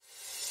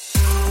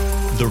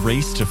The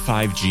race to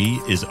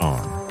 5G is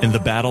on, and the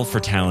battle for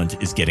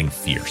talent is getting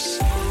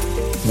fierce.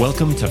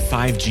 Welcome to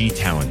 5G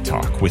Talent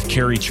Talk with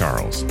Carrie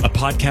Charles, a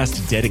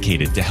podcast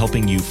dedicated to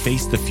helping you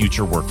face the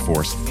future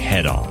workforce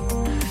head on.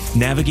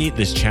 Navigate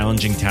this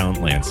challenging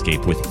talent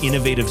landscape with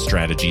innovative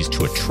strategies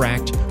to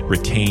attract,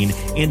 retain,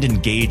 and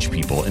engage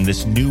people in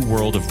this new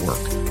world of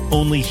work.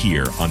 Only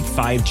here on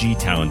 5G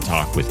Talent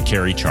Talk with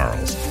Carrie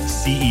Charles,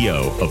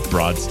 CEO of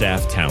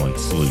Broadstaff Talent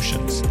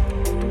Solutions.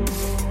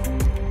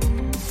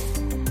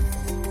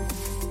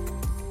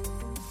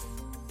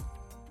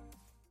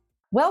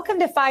 Welcome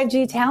to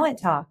 5G Talent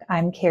Talk.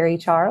 I'm Carrie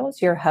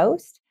Charles, your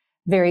host.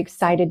 Very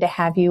excited to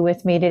have you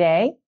with me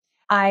today.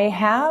 I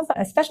have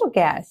a special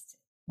guest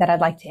that I'd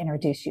like to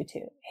introduce you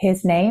to.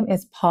 His name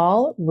is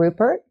Paul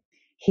Ruppert.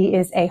 He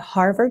is a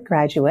Harvard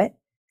graduate,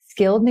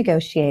 skilled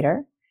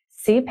negotiator,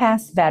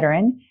 CPAS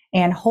veteran,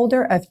 and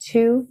holder of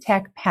 2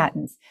 tech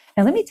patents.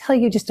 Now, let me tell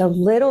you just a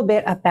little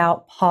bit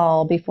about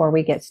Paul before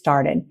we get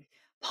started.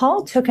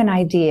 Paul took an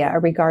idea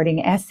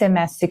regarding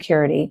SMS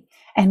security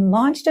and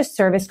launched a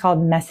service called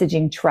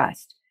Messaging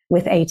Trust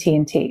with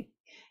AT&T,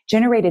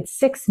 generated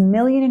 $6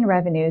 million in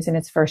revenues in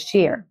its first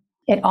year.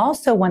 It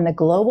also won the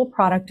Global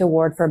Product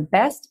Award for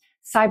Best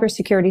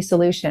Cybersecurity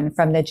Solution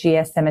from the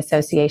GSM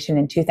Association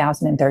in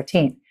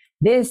 2013.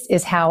 This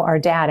is how our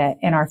data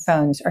and our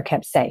phones are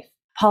kept safe.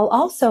 Paul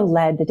also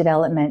led the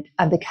development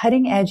of the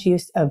cutting-edge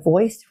use of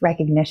voice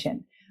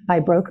recognition by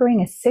brokering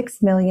a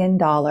 $6 million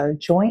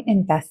joint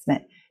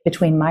investment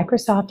between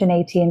Microsoft and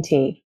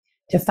AT&T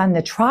to fund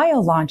the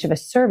trial launch of a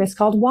service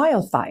called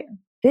Wildfire.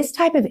 This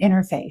type of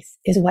interface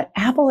is what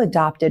Apple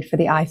adopted for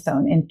the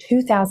iPhone in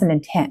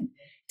 2010.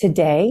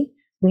 Today,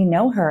 we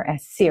know her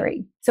as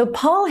Siri. So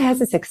Paul has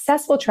a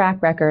successful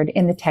track record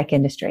in the tech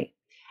industry,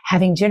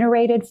 having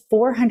generated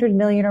 $400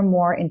 million or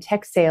more in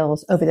tech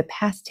sales over the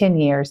past 10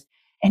 years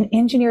and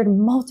engineered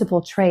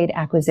multiple trade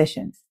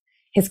acquisitions.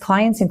 His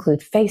clients include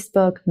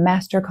Facebook,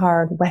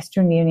 MasterCard,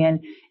 Western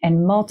Union,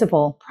 and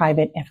multiple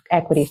private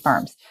equity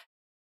firms.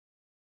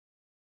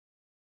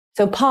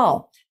 So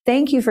Paul,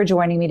 thank you for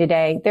joining me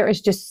today. There is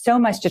just so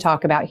much to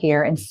talk about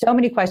here and so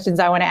many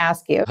questions I want to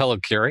ask you. Hello,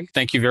 Carrie.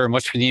 Thank you very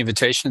much for the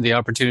invitation and the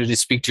opportunity to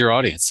speak to your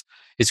audience.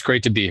 It's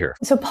great to be here.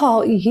 So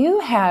Paul, you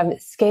have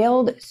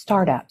scaled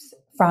startups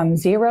from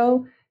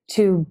zero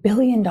to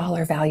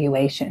billion-dollar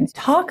valuations.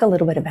 Talk a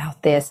little bit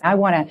about this. I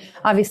want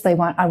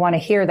to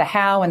hear the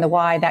how and the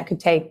why. That could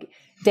take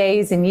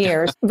days and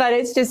years, but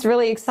it's just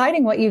really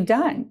exciting what you've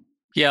done.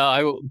 Yeah,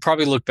 I will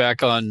probably look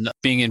back on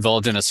being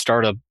involved in a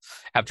startup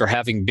after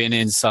having been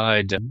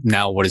inside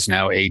what is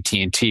now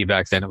AT&T.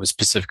 Back then it was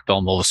Pacific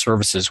Bell Mobile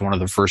Services, one of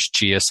the first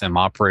GSM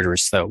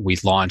operators that we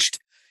launched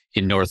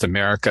in North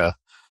America.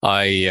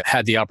 I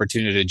had the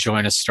opportunity to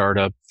join a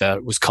startup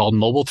that was called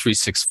Mobile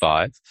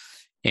 365,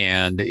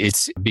 and it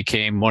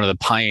became one of the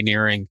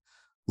pioneering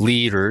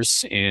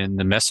leaders in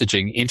the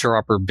messaging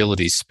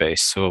interoperability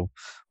space. So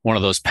one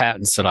of those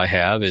patents that I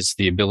have is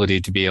the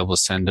ability to be able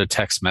to send a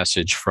text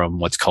message from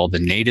what's called the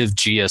native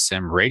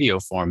GSM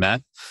radio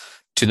format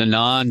to the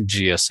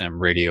non-GSM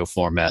radio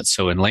format.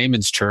 So in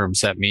layman's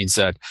terms, that means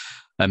that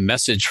a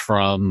message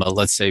from,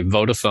 let's say,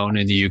 Vodafone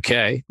in the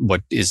UK,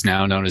 what is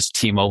now known as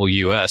T-Mobile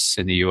US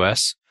in the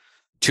US,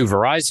 to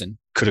Verizon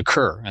could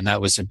occur. And that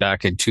was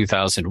back in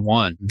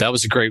 2001. That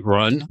was a great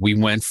run. We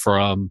went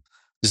from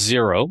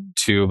zero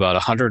to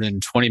about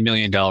 $120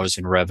 million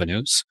in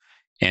revenues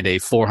and a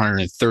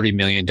 $430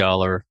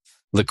 million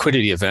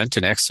liquidity event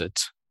and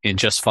exit in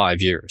just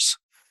 5 years.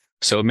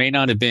 So it may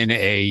not have been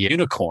a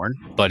unicorn,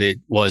 but it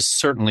was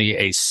certainly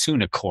a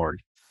soonicorn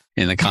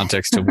in the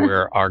context of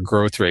where our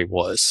growth rate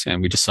was.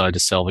 And we decided to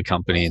sell the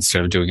company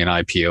instead of doing an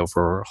IPO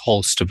for a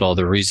host of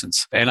other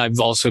reasons. And I've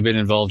also been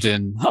involved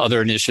in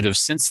other initiatives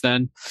since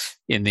then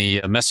in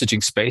the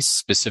messaging space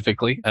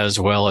specifically, as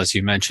well as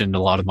you mentioned, a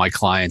lot of my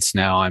clients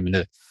now, I'm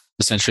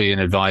essentially an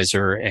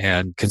advisor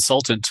and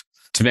consultant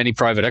to many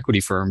private equity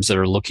firms that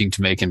are looking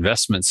to make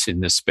investments in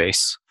this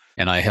space.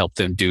 And I help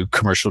them do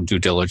commercial due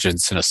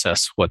diligence and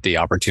assess what the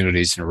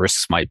opportunities and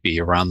risks might be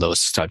around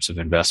those types of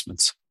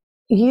investments.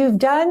 You've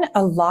done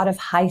a lot of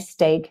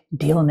high-stake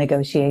deal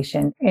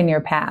negotiation in your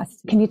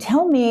past. Can you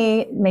tell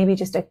me maybe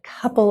just a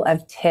couple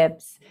of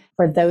tips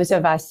for those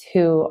of us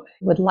who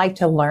would like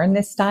to learn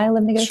this style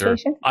of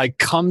negotiation? Sure. I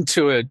come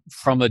to it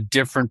from a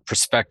different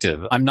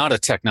perspective. I'm not a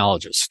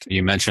technologist.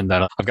 You mentioned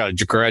that I've got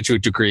a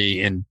graduate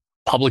degree in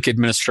public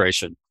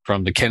administration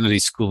from the Kennedy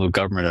School of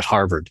Government at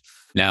Harvard.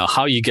 Now,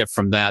 how you get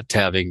from that to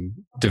having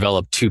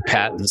developed 2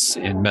 patents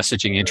in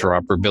messaging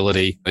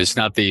interoperability is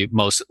not the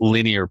most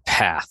linear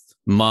path.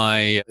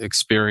 My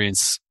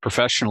experience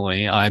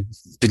professionally, I've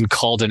been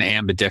called an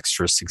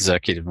ambidextrous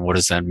executive. And what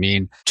does that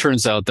mean?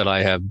 Turns out that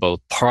I have both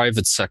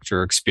private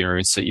sector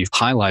experience that you've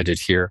highlighted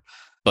here,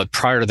 but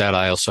prior to that,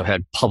 I also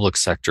had public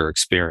sector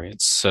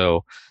experience.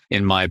 So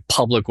in my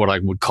public, what I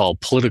would call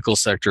political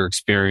sector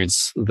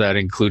experience, that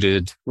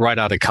included right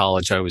out of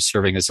college, I was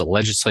serving as a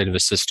legislative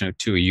assistant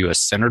to a U.S.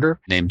 senator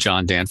named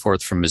John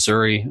Danforth from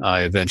Missouri.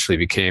 I eventually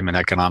became an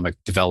economic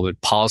development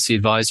policy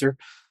advisor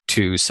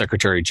to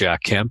Secretary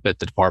Jack Kemp at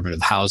the Department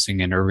of Housing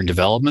and Urban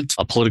Development,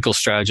 a political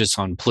strategist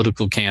on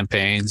political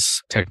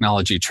campaigns,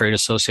 technology trade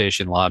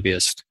association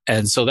lobbyist.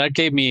 And so that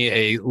gave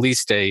me at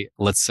least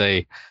let's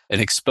say, an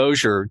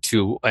exposure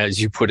to,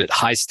 as you put it,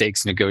 high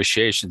stakes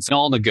negotiations. And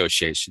all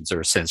negotiations are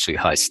essentially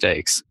high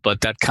stakes,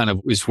 but that kind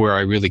of is where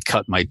I really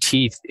cut my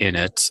teeth in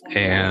it.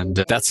 And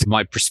that's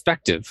my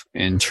perspective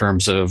in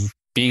terms of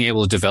being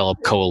able to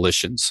develop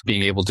coalitions,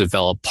 being able to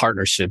develop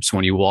partnerships.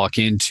 When you walk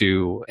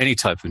into any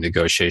type of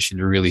negotiation,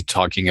 you're really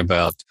talking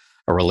about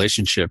a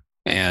relationship.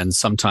 And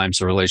sometimes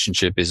the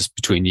relationship is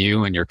between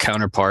you and your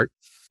counterpart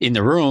in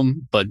the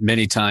room, but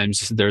many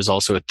times there's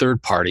also a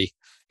third party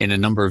in a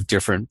number of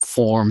different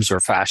forms or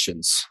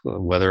fashions,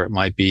 whether it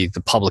might be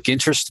the public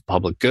interest, the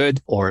public good,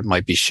 or it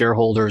might be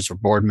shareholders or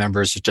board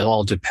members. It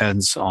all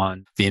depends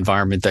on the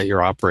environment that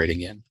you're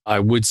operating in. I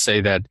would say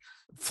that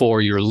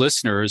for your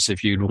listeners,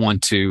 if you'd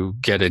want to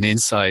get an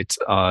insight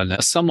on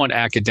a somewhat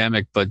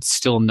academic, but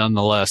still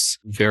nonetheless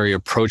very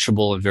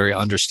approachable and very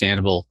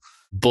understandable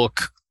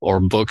book or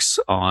books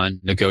on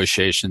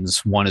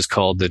negotiations, one is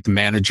called The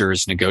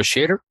Manager's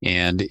Negotiator,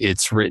 and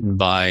it's written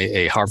by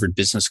a Harvard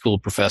Business School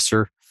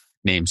professor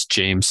named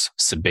James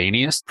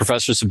Sabanius.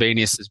 Professor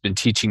Sabanius has been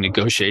teaching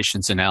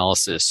negotiations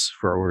analysis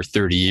for over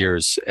 30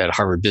 years at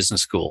Harvard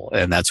Business School,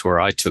 and that's where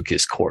I took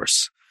his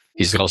course.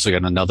 He's also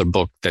got another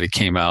book that it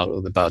came out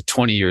about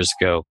 20 years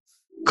ago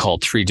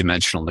called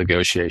Three-Dimensional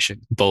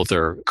Negotiation. Both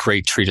are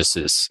great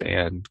treatises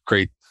and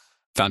great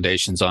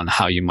foundations on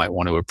how you might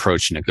want to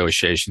approach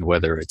negotiation,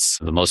 whether it's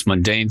the most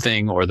mundane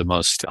thing or the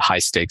most high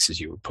stakes, as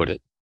you would put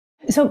it.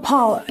 So,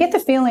 Paul, I get the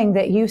feeling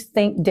that you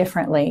think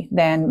differently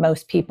than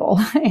most people.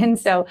 And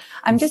so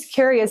I'm just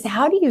curious,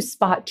 how do you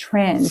spot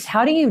trends?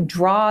 How do you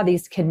draw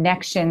these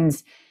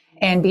connections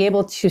and be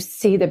able to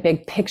see the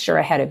big picture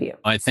ahead of you?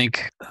 I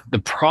think the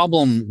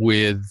problem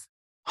with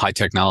high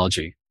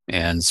technology,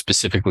 and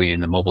specifically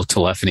in the mobile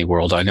telephony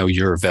world, I know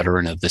you're a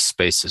veteran of this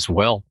space as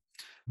well.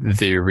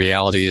 The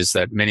reality is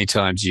that many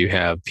times you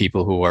have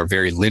people who are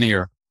very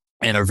linear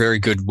and are very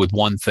good with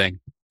one thing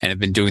and have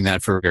been doing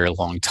that for a very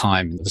long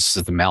time. This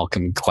is the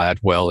Malcolm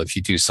Gladwell, if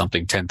you do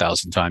something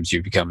 10,000 times,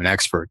 you become an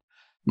expert.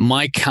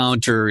 My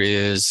counter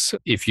is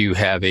if you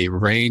have a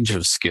range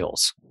of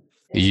skills,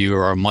 you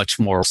are much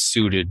more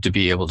suited to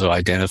be able to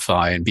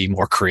identify and be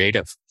more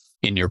creative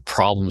in your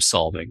problem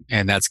solving.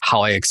 And that's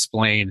how I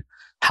explain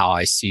how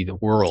I see the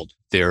world.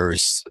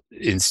 There's,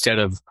 instead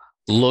of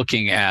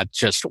looking at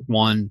just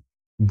one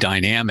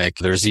dynamic,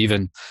 there's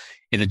even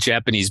in the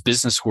Japanese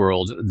business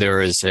world, there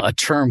is a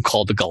term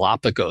called the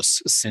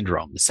Galapagos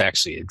syndrome. This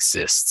actually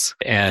exists.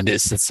 And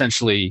it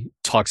essentially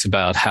talks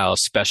about how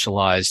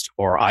specialized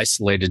or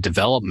isolated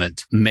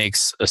development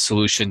makes a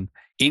solution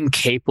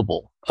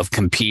incapable of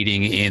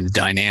competing in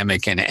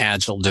dynamic and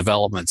agile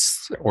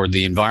developments or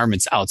the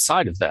environments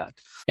outside of that.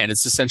 And it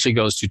essentially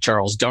goes to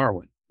Charles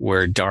Darwin,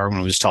 where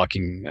Darwin was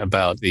talking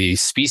about the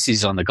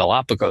species on the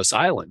Galapagos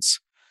Islands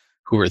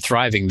who were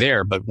thriving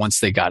there. But once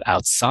they got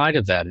outside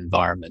of that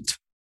environment,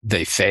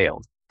 they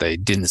failed. They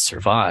didn't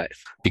survive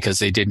because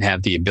they didn't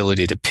have the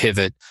ability to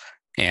pivot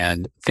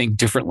and think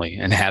differently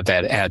and have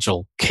that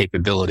agile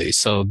capability.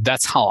 So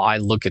that's how I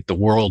look at the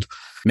world.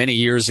 Many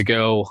years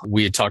ago,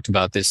 we had talked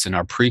about this in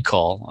our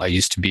pre-call. I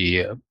used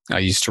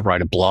to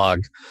write a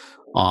blog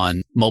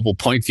on Mobile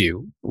Point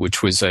View,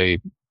 which was a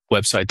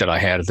website that I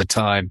had at the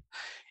time.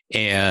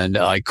 And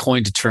I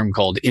coined a term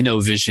called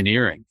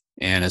innovisioneering.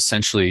 And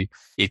essentially,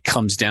 it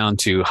comes down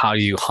to how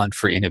do you hunt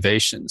for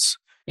innovations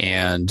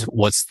and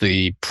what's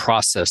the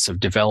process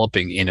of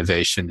developing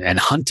innovation and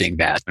hunting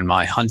that. In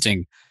my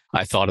hunting,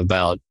 I thought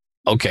about,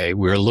 okay,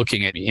 we're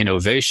looking at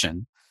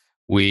innovation.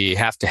 We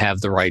have to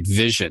have the right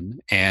vision.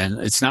 And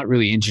it's not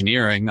really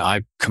engineering.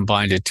 I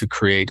combined it to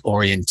create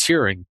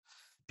orienteering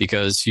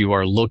because you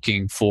are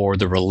looking for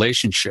the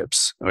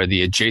relationships or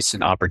the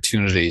adjacent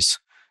opportunities,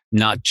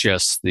 not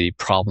just the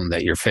problem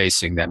that you're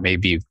facing that may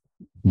be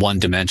one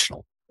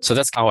dimensional. So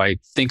that's how I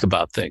think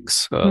about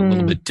things a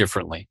little bit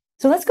differently.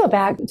 So let's go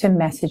back to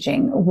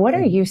messaging. What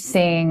are you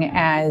seeing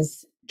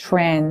as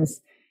trends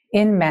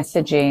in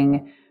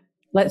messaging,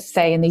 let's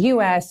say in the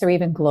US or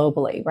even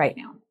globally right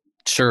now?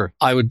 Sure.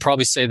 I would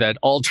probably say that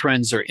all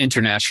trends are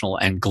international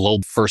and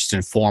global first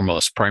and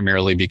foremost,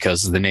 primarily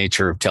because of the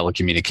nature of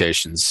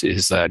telecommunications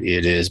is that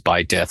it is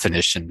by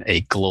definition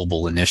a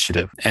global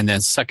initiative. And then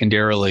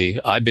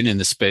secondarily, I've been in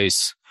the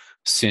space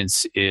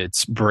since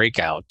its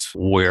breakout,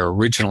 where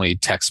originally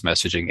text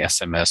messaging,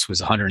 SMS,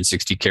 was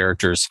 160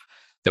 characters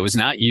that was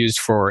not used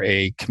for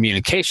a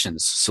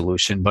communications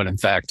solution, but in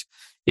fact,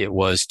 it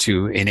was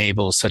to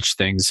enable such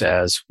things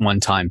as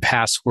one-time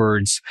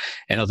passwords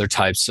and other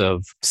types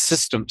of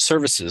system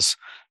services,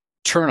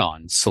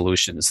 turn-on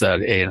solutions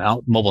that a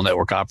mobile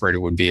network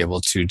operator would be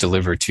able to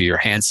deliver to your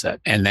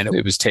handset. And then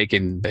it was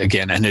taken,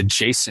 again, an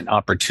adjacent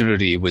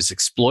opportunity was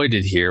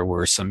exploited here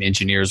where some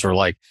engineers were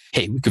like,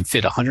 hey, we could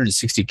fit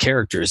 160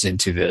 characters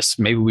into this.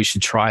 Maybe we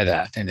should try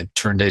that. And it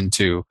turned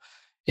into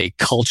a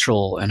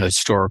cultural and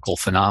historical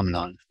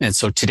phenomenon. And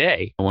so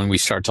today, when we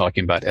start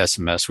talking about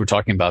SMS, we're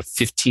talking about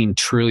 15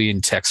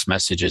 trillion text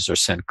messages are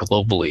sent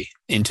globally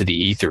into the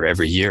ether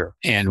every year.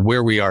 And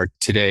where we are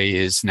today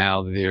is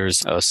now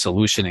there's a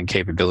solution and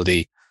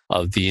capability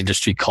of the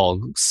industry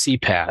called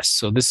CPaaS.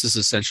 So this is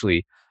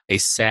essentially a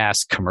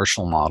SaaS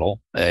commercial model,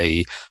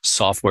 a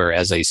software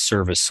as a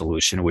service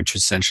solution, which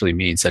essentially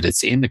means that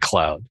it's in the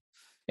cloud.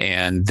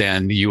 And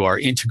then you are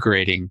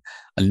integrating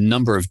a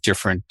number of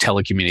different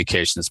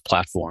telecommunications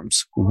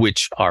platforms,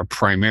 which are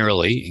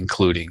primarily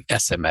including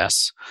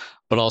SMS,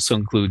 but also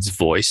includes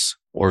voice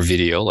or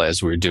video,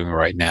 as we're doing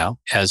right now,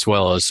 as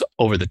well as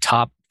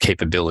over-the-top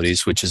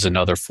capabilities, which is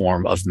another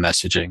form of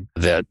messaging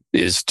that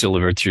is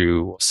delivered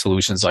through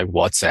solutions like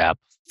WhatsApp,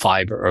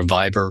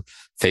 Viber,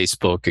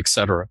 Facebook,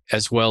 etc.,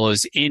 as well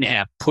as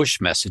in-app push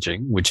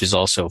messaging, which is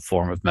also a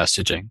form of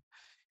messaging,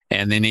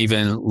 and then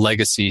even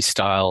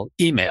legacy-style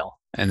email.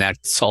 And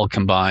that's all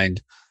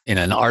combined in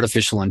an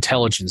artificial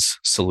intelligence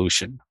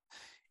solution.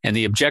 And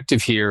the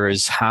objective here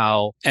is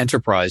how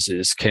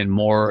enterprises can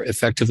more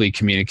effectively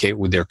communicate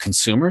with their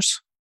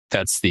consumers.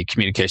 That's the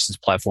communications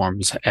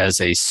platforms as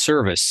a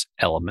service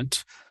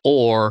element,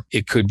 or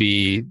it could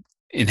be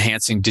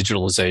enhancing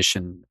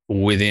digitalization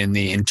within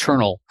the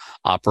internal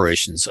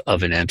operations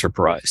of an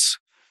enterprise.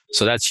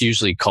 So that's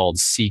usually called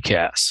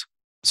CCaaS.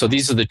 So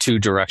these are the two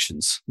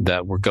directions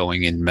that we're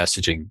going in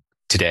messaging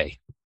today.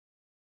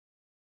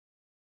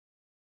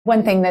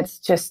 One thing that's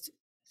just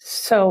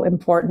so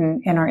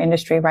important in our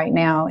industry right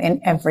now in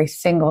every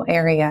single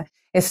area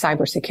is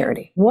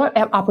cybersecurity. What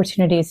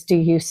opportunities do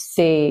you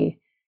see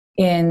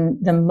in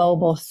the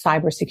mobile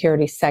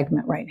cybersecurity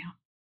segment right now?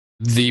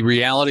 The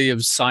reality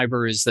of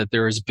cyber is that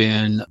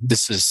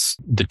this is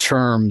the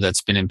term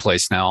that's been in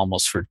place now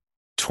almost for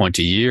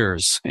 20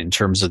 years in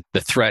terms of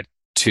the threat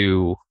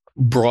to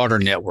broader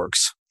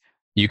networks.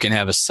 You can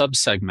have a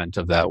subsegment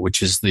of that,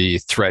 which is the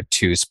threat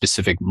to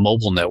specific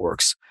mobile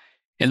networks.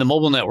 And the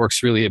mobile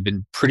networks really have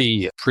been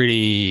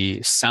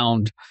pretty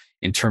sound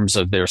in terms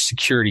of their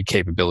security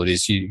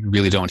capabilities. You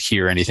really don't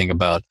hear anything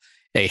about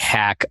a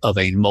hack of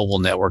a mobile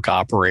network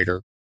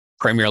operator,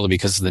 primarily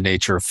because of the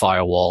nature of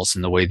firewalls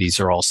and the way these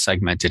are all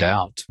segmented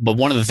out. But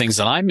one of the things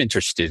that I'm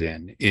interested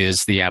in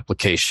is the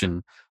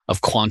application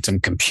of quantum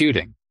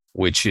computing,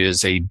 which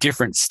is a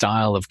different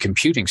style of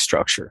computing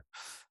structure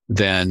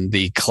than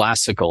the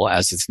classical,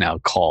 as it's now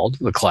called,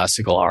 the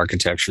classical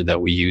architecture that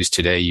we use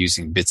today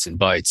using bits and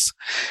bytes.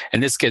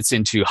 And this gets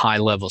into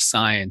high-level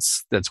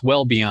science that's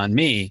well beyond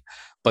me,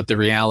 but the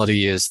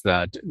reality is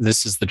that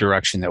this is the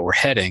direction that we're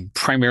heading,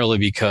 primarily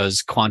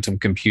because quantum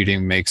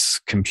computing makes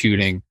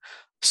computing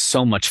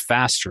so much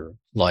faster,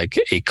 like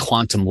a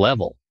quantum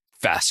level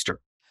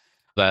faster,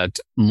 that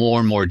more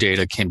and more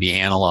data can be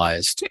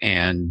analyzed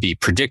and be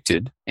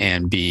predicted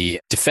and be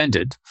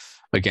defended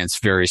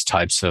against various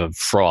types of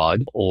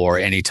fraud or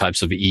any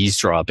types of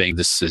eavesdropping.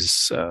 This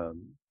is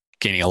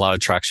gaining a lot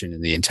of traction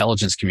in the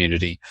intelligence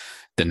community,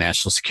 the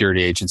National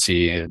Security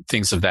Agency, and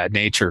things of that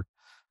nature,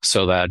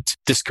 so that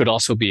this could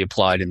also be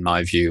applied, in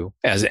my view,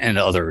 and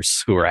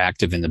others who are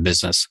active in the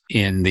business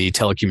in the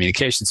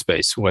telecommunication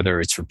space,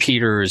 whether it's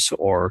repeaters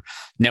or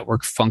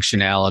network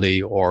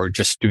functionality or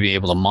just to be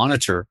able to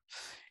monitor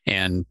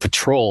and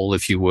patrol,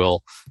 if you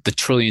will, the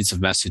trillions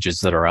of messages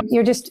that are out.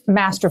 You're just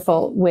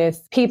masterful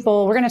with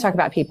people. We're going to talk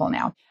about people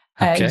now.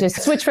 Okay.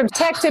 Just switch from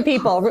tech to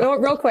people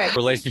real quick.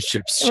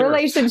 Relationships. Sure.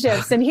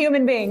 Relationships and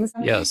human beings.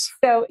 Yes.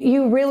 So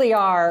you really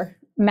are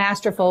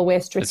masterful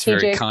with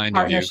strategic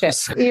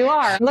partnerships. You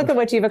are. Look at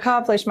what you've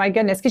accomplished, my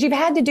goodness, because you've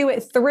had to do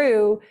it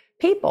through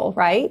people,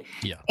 right?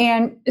 Yeah.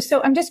 And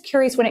so I'm just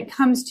curious when it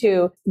comes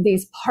to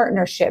these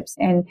partnerships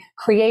and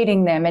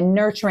creating them and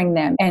nurturing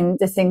them and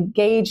this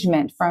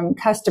engagement from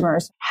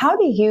customers, how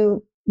do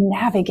you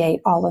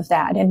navigate all of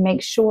that and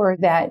make sure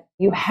that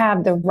you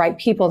have the right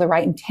people, the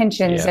right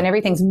intentions, and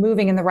everything's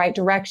moving in the right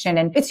direction?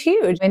 And it's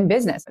huge in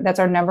business. That's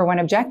our number one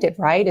objective,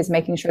 right? Is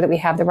making sure that we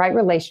have the right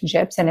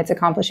relationships and it's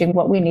accomplishing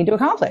what we need to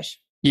accomplish.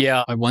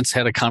 Yeah, I once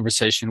had a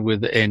conversation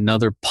with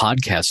another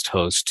podcast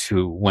host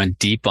who went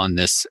deep on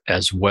this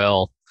as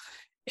well.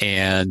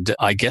 And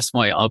I guess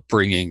my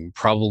upbringing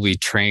probably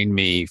trained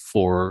me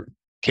for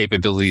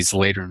capabilities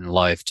later in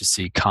life to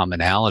see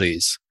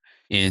commonalities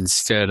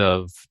instead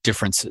of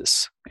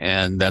differences.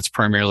 And that's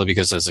primarily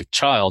because as a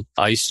child,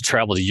 I used to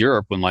travel to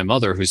Europe with my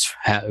mother,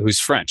 who's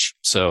French.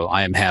 So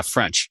I am half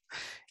French.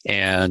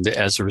 And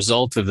as a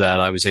result of that,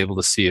 I was able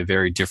to see a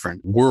very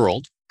different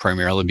world,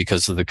 primarily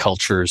because of the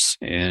cultures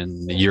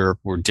in Europe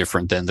were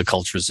different than the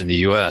cultures in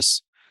the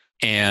US.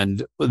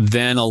 And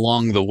then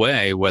along the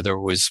way, whether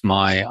it was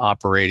my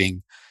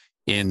operating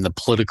in the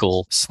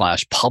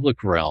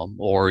political/public realm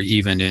or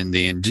even in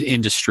the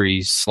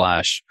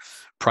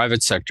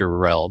industry/private sector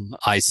realm,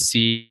 I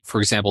see, for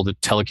example, the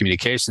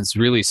telecommunications,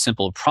 really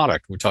simple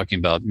product. We're talking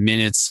about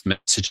minutes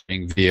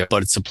messaging via,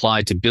 but it's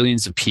applied to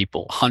billions of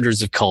people,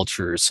 hundreds of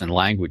cultures and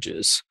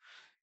languages.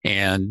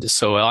 And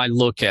so I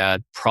look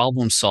at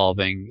problem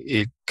solving.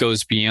 It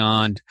goes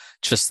beyond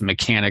just the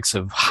mechanics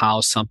of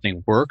how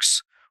something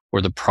works or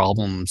the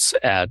problems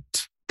at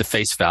the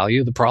face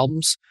value of the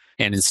problems.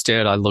 And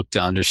instead, I look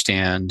to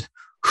understand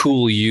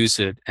who will use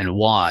it and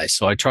why.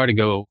 So I try to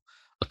go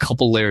a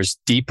couple layers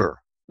deeper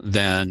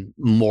than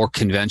more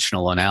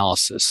conventional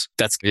analysis.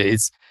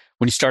 It's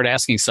when you start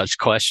asking such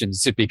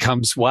questions, it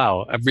becomes,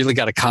 wow, I've really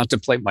got to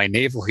contemplate my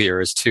navel here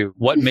as to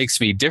what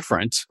makes me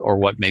different or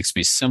what makes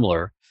me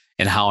similar,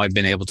 and how I've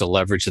been able to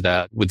leverage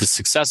that with the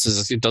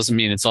successes. It doesn't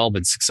mean it's all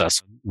been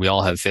successful. We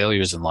all have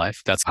failures in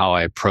life. That's how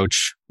I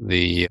approach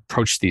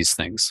these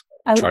things.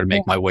 Try to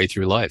make my way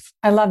through life.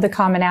 I love the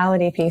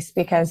commonality piece,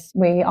 because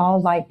we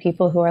all like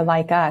people who are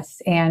like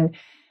us. And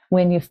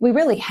we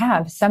really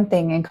have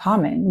something in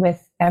common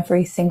with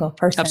every single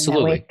person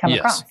that we come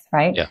across,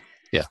 right? Yeah.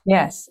 Yeah.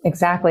 Yes,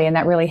 exactly. And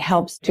that really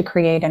helps to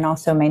create and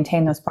also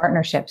maintain those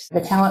partnerships.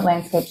 The talent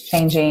landscape's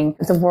changing.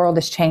 The world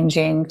is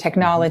changing.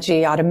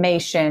 Technology,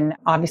 automation,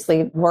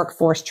 obviously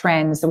workforce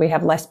trends. We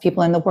have less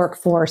people in the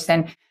workforce,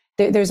 and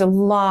there's a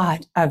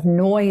lot of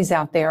noise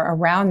out there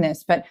around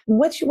this. But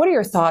what are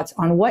your thoughts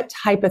on what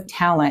type of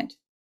talent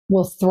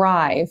will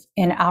thrive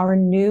in our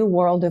new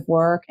world of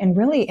work and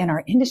really in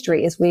our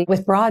industry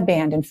with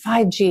broadband and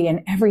 5G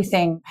and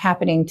everything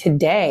happening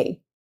today?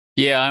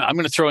 Yeah, I'm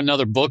going to throw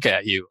another book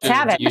at you.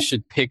 You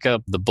should pick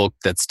up the book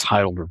that's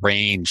titled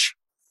Range,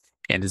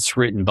 and it's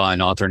written by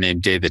an author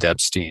named David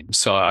Epstein.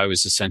 So I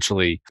was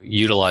essentially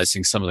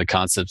utilizing some of the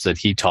concepts that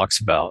he talks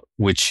about,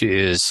 which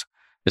is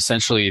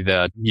essentially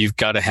that you've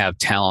got to have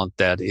talent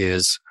that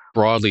is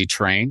broadly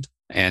trained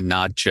and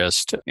not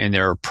just in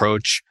their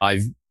approach.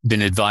 I've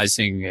been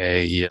advising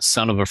a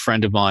son of a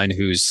friend of mine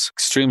who's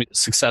extremely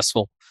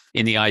successful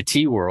in the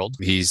IT world.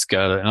 He's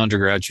got an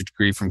undergraduate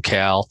degree from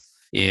Cal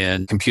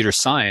in computer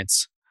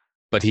science,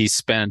 but he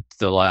spent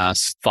the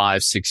last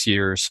 5-6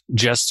 years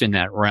just in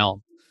that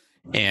realm.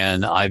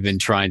 And I've been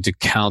trying to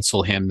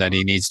counsel him that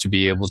he needs to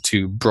be able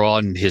to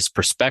broaden his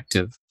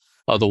perspective.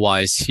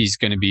 Otherwise, he's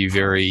going to be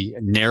very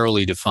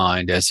narrowly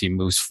defined as he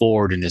moves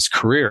forward in his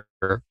career.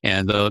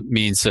 And that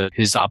means that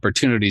his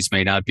opportunities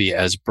may not be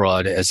as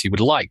broad as he would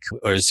like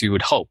or as he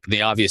would hope.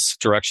 The obvious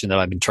direction that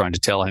I've been trying to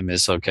tell him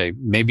is, okay,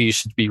 maybe you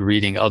should be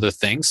reading other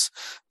things.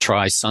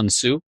 Try Sun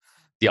Tzu,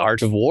 The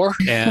Art of War,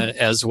 and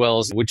as well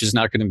as, which is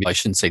not going to be, I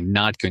shouldn't say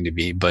not going to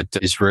be, but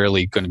is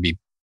rarely going to be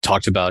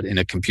talked about in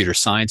a computer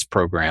science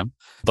program,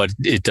 but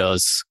it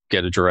does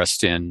get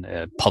addressed in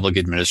a public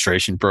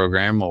administration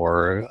program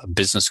or a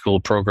business school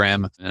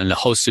program and a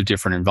host of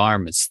different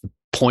environments. The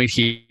point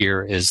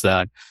here is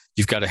that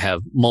you've got to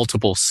have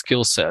multiple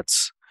skill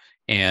sets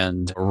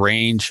and a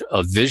range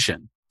of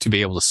vision to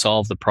be able to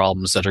solve the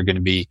problems that are going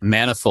to be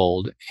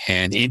manifold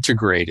and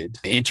integrated,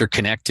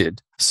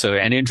 interconnected,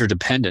 and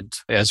interdependent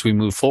as we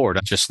move forward.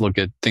 Just look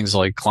at things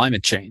like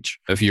climate change.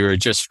 If you're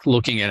just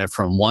looking at it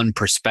from one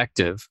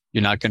perspective,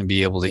 you're not going to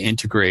be able to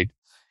integrate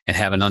and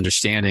have an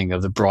understanding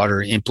of the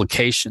broader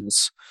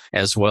implications,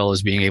 as well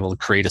as being able to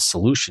create a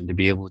solution to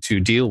be able to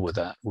deal with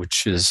that,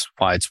 which is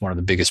why it's one of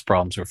the biggest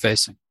problems we're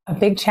facing. A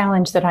big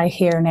challenge that I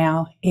hear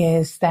now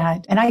is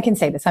that, and I can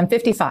say this, I'm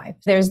 55.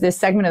 There's this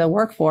segment of the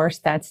workforce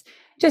that's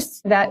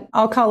just that,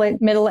 I'll call it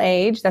middle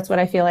age. That's what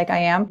I feel like I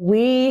am.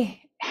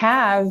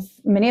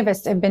 Many of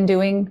us have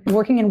been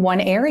working in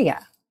one area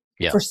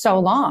for so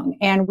long.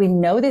 And we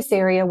know this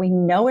area, we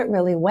know it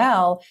really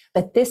well,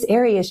 but this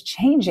area is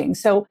changing.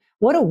 So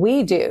what do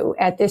we do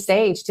at this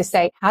age to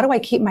say, how do I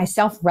keep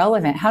myself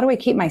relevant? How do I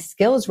keep my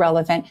skills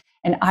relevant?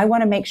 And I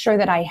want to make sure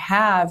that I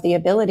have the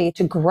ability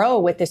to grow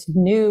with this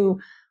new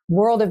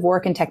world of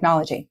work and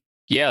technology.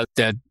 Yeah,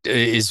 that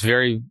is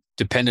very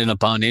dependent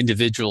upon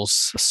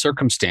individuals'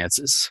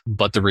 circumstances.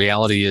 But the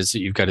reality is that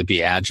you've got to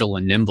be agile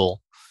and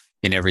nimble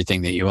in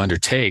everything that you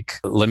undertake.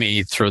 Let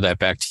me throw that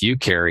back to you,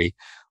 Carrie.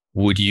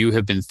 Would you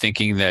have been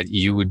thinking that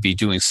you would be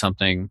doing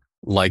something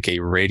like a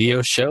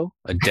radio show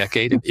a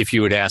decade? If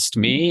you had asked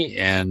me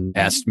and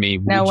asked me,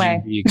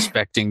 you be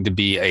expecting to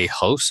be a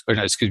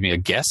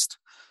guest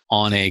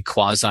on a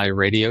quasi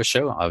radio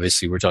show?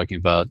 Obviously, we're talking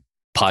about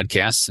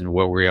podcasts and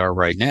where we are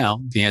right now.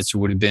 The answer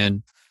would have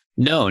been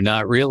no,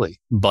 not really.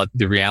 But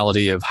the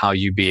reality of how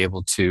you be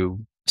able to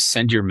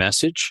send your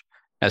message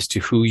as to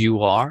who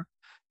you are,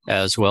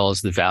 as well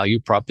as the value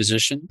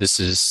proposition. This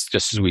is,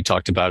 just as we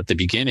talked about at the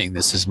beginning,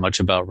 this is much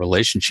about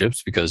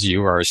relationships, because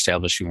you are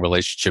establishing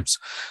relationships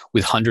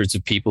with hundreds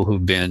of people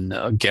who've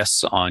been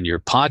guests on your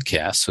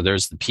podcast. So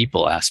there's the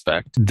people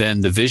aspect.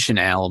 Then the vision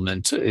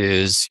element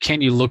is,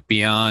 can you look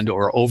beyond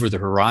or over the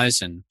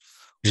horizon,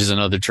 which is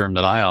another term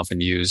that I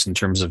often use in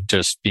terms of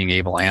just being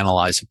able to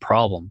analyze a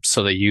problem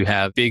so that you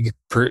have big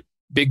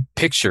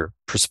picture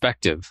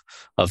perspective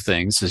of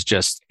things, is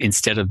just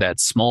instead of that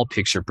small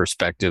picture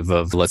perspective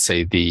of, let's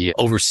say, the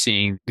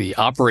overseeing the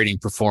operating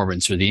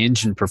performance or the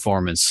engine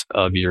performance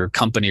of your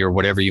company or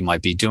whatever you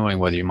might be doing,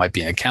 whether you might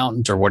be an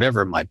accountant or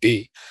whatever it might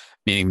be,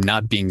 meaning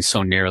not being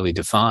so narrowly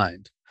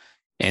defined.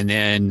 And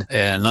then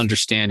an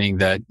understanding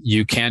that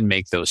you can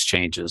make those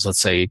changes.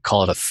 Let's say,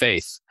 call it a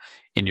faith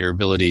in your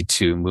ability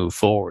to move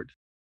forward.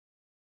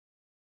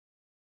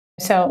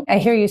 So I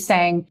hear you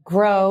saying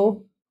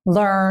grow,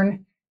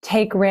 learn,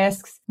 take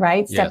risks,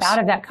 right? Step out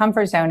of that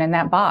comfort zone in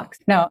that box.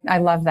 No, I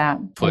love that.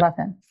 I love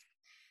that.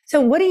 So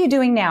what are you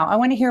doing now? I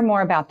want to hear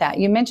more about that.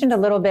 You mentioned a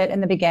little bit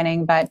in the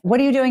beginning, but what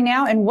are you doing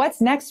now? And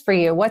what's next for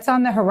you? What's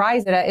on the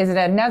horizon? Is it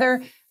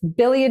another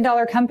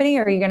billion-dollar company,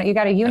 or you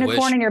got a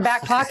unicorn in your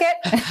back pocket?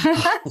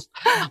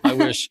 I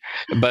wish.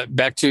 But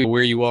back to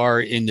where you are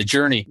in the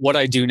journey. What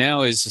I do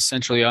now is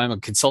essentially I'm a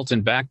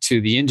consultant back to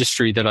the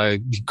industry that I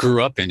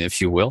grew up in, if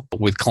you will,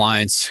 with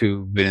clients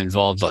who've been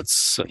involved.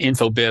 Let's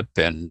Infobip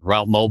and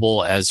Route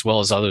Mobile, as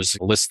well as others,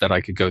 a list that I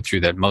could go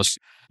through that most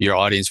your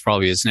audience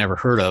probably has never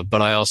heard of.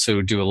 But I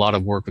also do a lot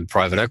of work with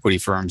private equity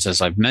firms, as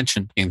I've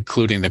mentioned,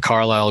 including the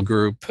Carlyle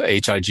Group,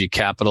 HIG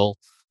Capital,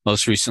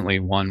 most recently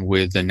one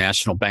with the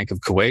National Bank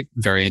of Kuwait.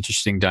 Very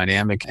interesting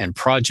dynamic and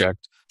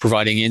project,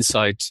 providing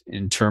insight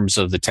in terms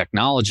of the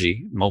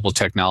technology, mobile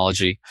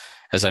technology,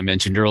 as I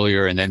mentioned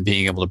earlier, and then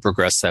being able to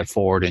progress that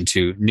forward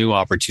into new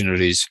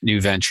opportunities, new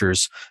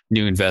ventures,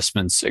 new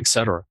investments, et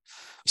cetera.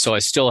 So I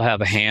still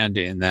have a hand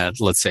in that,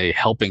 let's say,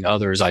 helping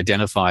others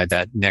identify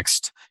that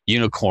next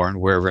unicorn,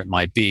 wherever it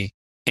might be.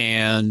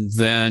 And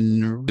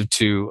then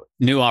to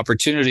new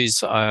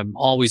opportunities, I'm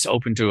always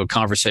open to a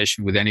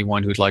conversation with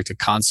anyone who'd like to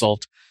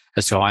consult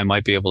as to how I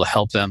might be able to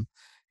help them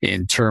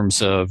in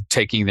terms of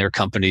taking their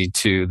company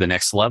to the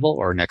next level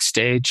or next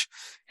stage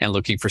and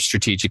looking for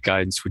strategic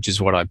guidance, which is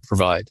what I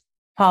provide.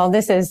 Paul,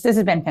 this has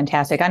been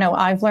fantastic. I know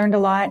I've learned a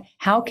lot.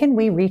 How can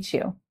we reach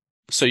you?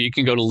 So you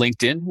can go to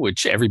LinkedIn,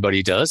 which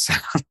everybody does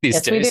these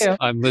days. We do.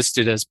 I'm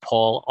listed as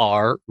Paul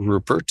R.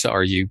 Ruppert,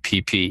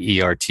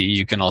 Ruppert.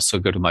 You can also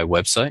go to my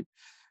website,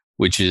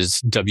 which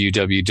is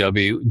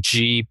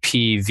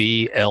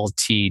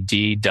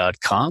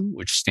www.gpvltd.com,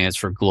 which stands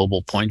for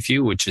Global Point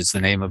View, which is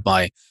the name of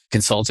my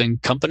consulting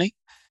company.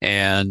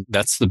 And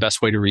that's the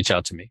best way to reach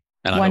out to me.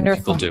 And Wonderful. I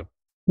hope people do.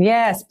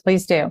 Yes,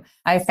 please do.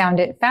 I found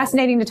it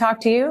fascinating to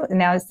talk to you.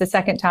 Now it's the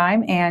second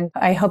time, and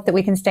I hope that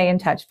we can stay in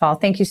touch, Paul.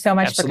 Thank you so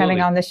much Absolutely. for coming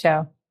on the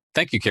show.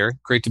 Thank you, Carrie.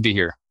 Great to be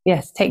here.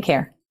 Yes, take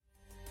care.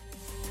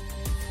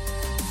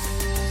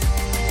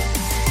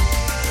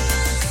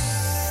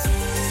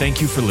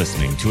 Thank you for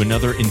listening to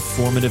another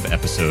informative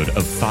episode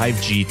of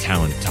 5G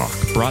Talent Talk,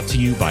 brought to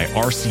you by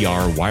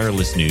RCR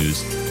Wireless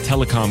News,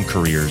 Telecom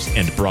Careers,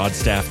 and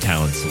Broadstaff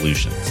Talent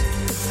Solutions.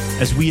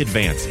 As we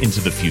advance into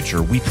the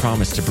future, we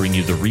promise to bring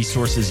you the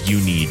resources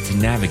you need to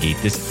navigate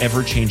this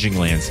ever-changing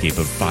landscape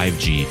of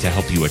 5G to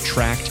help you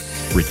attract,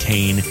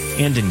 retain,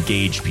 and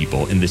engage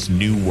people in this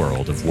new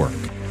world of work.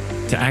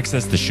 To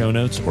access the show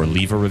notes or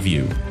leave a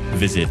review,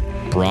 visit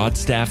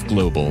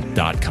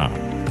broadstaffglobal.com.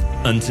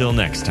 Until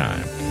next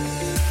time.